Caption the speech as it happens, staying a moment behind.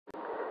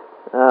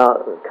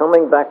Now,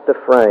 coming back to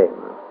frame.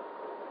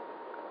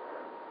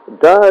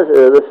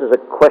 This is a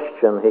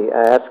question he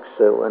asks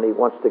when he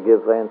wants to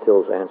give Van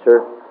Til's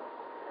answer.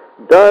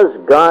 Does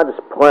God's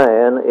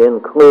plan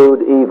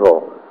include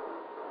evil?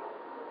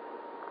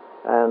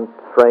 And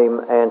frame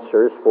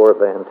answers for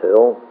Van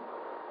Til.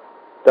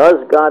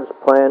 Does God's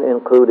plan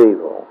include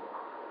evil?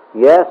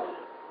 Yes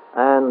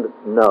and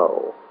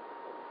no.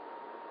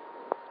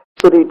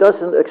 But he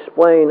doesn't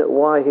explain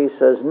why he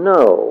says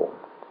no.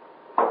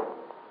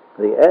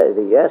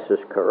 The yes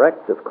is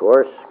correct, of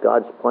course.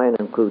 God's plan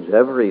includes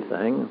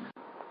everything.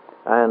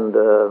 And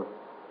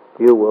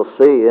you will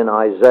see in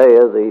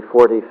Isaiah, the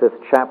 45th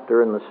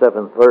chapter in the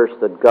 7th verse,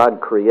 that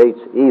God creates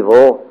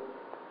evil.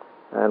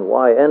 And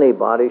why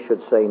anybody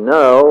should say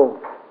no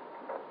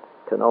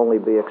can only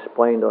be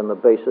explained on the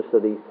basis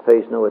that he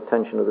pays no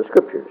attention to the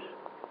Scriptures.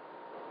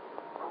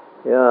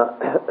 Yeah,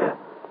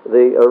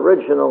 the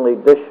original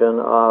edition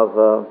of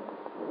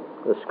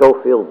the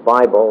Scofield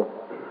Bible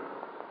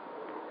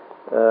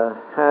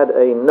had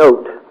a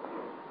note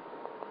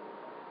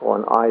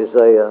on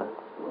Isaiah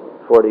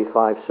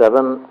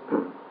 45:7,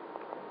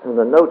 and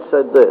the note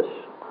said this: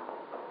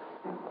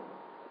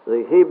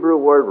 the Hebrew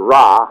word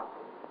ra,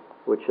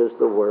 which is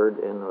the word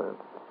in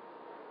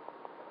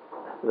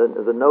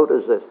the note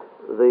is this: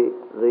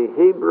 the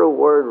Hebrew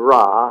word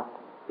ra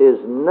is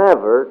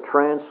never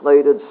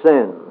translated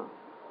sin.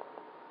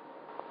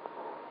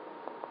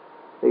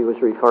 He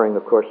was referring,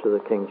 of course, to the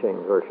King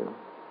James Version.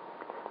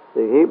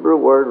 The Hebrew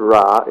word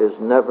ra is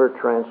never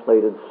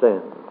translated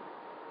sin.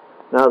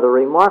 Now, the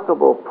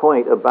remarkable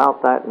point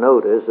about that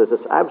note is that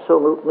it's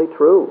absolutely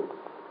true.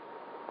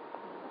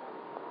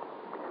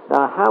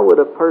 Now, how would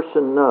a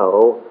person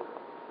know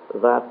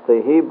that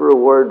the Hebrew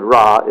word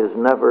ra is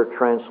never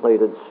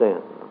translated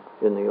sin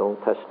in the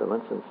Old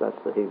Testament, since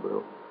that's the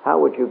Hebrew? How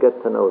would you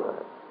get to know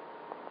that?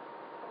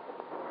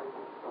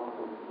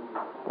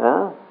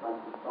 Huh?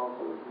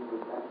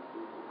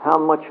 How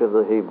much of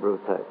the Hebrew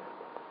text?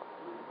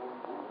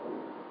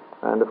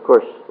 And, of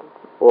course,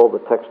 all the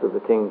text of the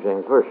King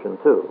James Version,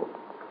 too.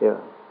 Yeah.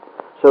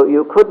 So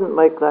you couldn't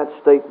make that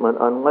statement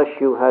unless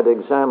you had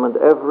examined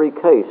every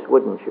case,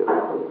 wouldn't you?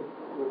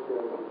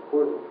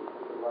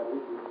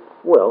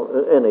 Well,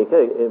 in any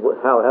case,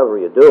 however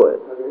you do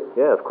it.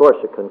 Yeah, of course,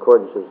 the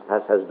concordance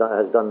has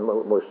done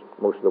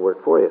most of the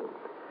work for you.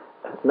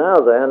 Now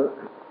then,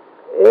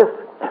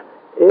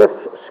 if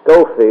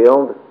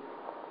Scofield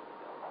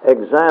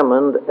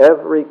examined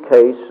every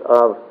case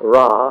of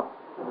ra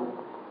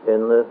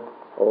in the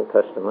Old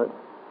Testament,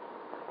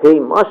 he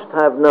must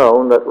have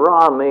known that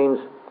ra means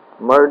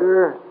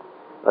murder,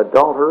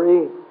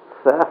 adultery,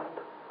 theft,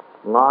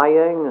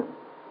 lying,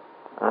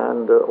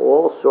 and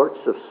all sorts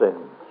of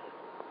sins.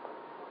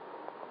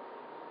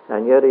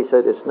 And yet he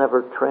said it's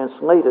never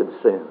translated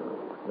sin.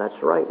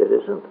 That's right, it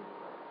isn't.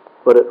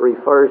 But it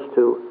refers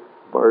to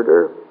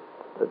murder,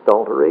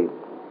 adultery,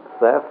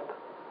 theft,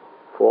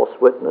 false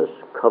witness,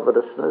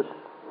 covetousness,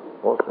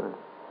 all sins.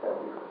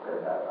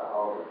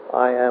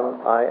 I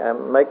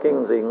am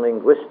making the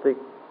linguistic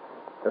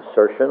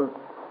assertion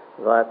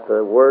that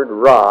the word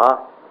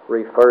ra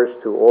refers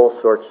to all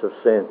sorts of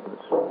sins.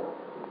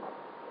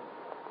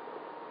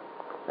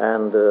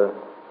 And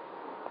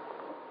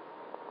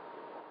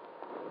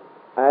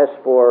as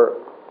for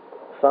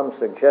some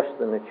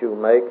suggestion that you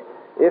make,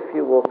 if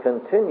you will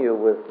continue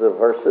with the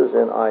verses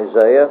in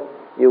Isaiah,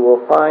 you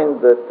will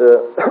find that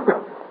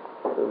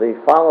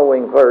the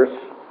following verse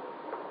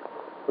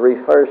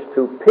refers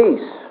to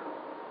peace.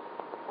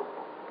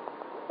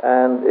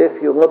 And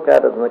if you look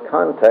at it in the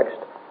context,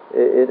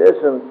 it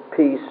isn't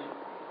peace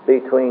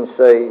between,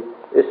 say,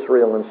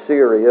 Israel and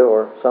Syria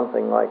or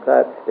something like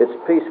that. It's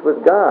peace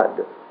with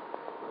God.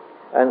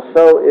 And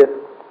so if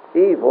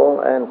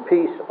evil and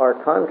peace are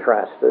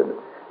contrasted,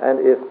 and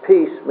if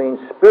peace means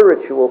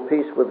spiritual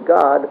peace with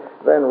God,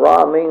 then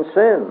ra means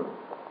sin.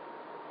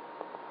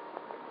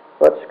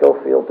 But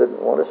Scofield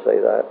didn't want to say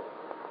that.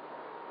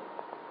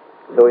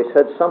 So he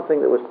said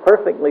something that was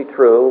perfectly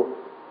true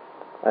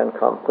and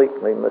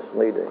completely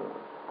misleading.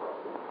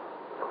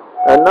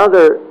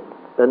 Another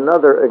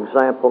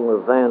example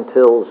of Van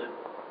Til's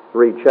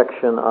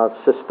rejection of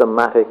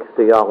systematic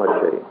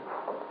theology.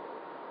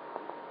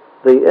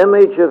 The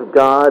image of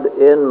God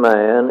in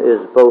man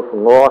is both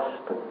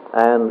lost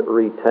and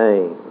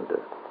retained.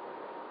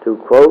 To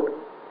quote,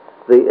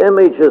 the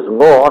image is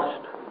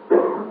lost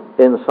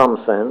in some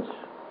sense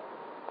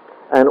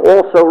and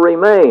also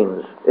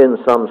remains in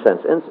some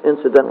sense.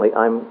 Incidentally,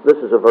 this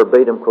is a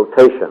verbatim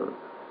quotation.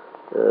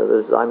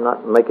 I'm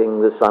not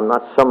making this, I'm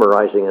not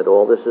summarizing it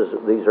all.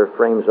 These are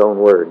Frame's own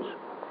words,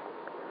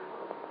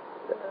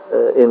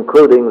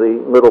 including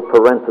the little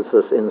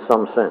parenthesis in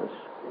some sense.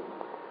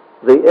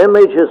 The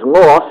image is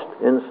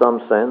lost in some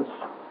sense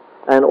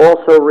and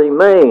also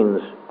remains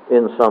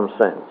in some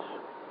sense.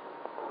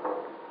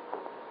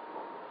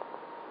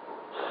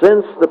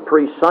 Since the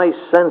precise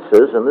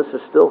senses, and this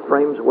is still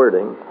Frame's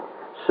wording,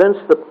 since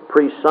the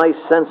precise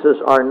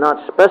senses are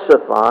not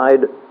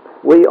specified,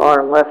 we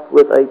are left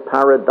with a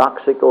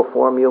paradoxical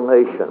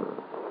formulation.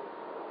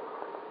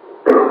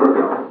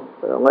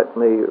 Let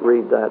me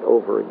read that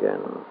over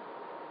again.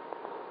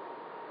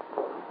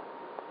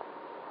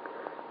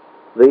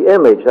 The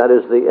image, that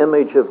is the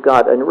image of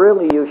God. And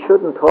really you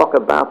shouldn't talk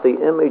about the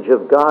image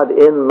of God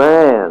in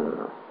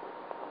man.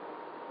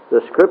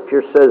 The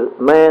Scripture says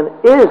man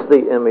is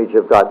the image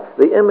of God.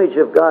 The image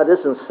of God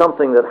isn't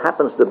something that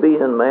happens to be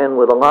in man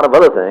with a lot of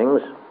other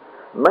things.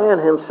 Man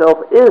himself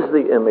is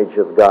the image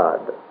of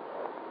God.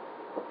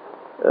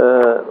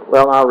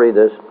 I'll read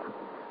this.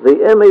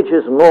 The image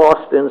is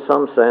lost in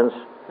some sense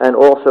and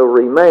also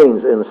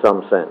remains in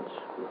some sense.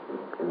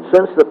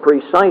 Since the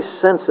precise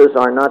senses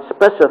are not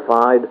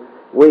specified,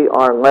 we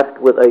are left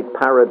with a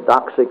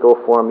paradoxical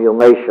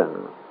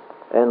formulation.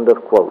 End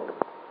of quote.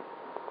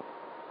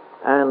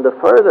 And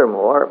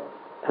furthermore,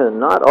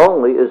 not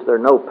only is there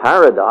no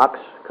paradox,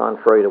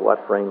 contrary to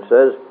what Frame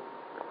says,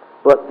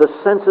 but the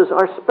senses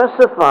are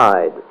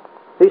specified.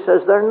 He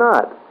says they're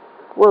not.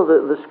 Well,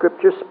 the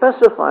Scriptures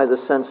specify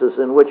the senses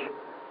in which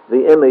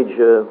the image,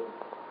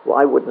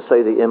 I wouldn't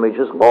say the image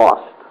is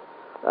lost.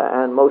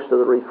 And most of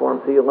the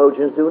Reformed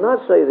theologians do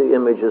not say the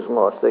image is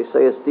lost. They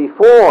say it's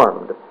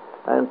deformed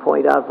and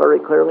point out very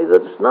clearly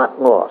that it's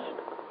not lost.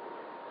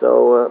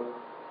 So,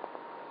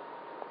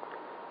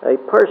 a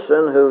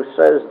person who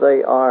says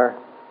they are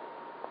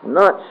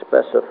not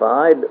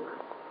specified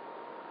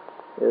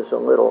is a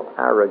little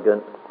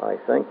arrogant, I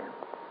think,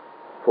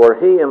 for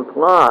he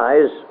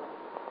implies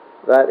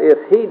that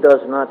if he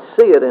does not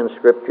see it in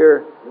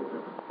Scripture,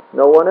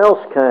 no one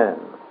else can.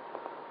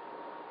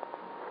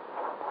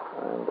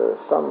 And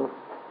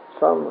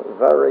some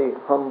very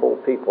humble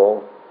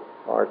people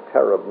are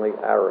terribly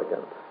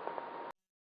arrogant.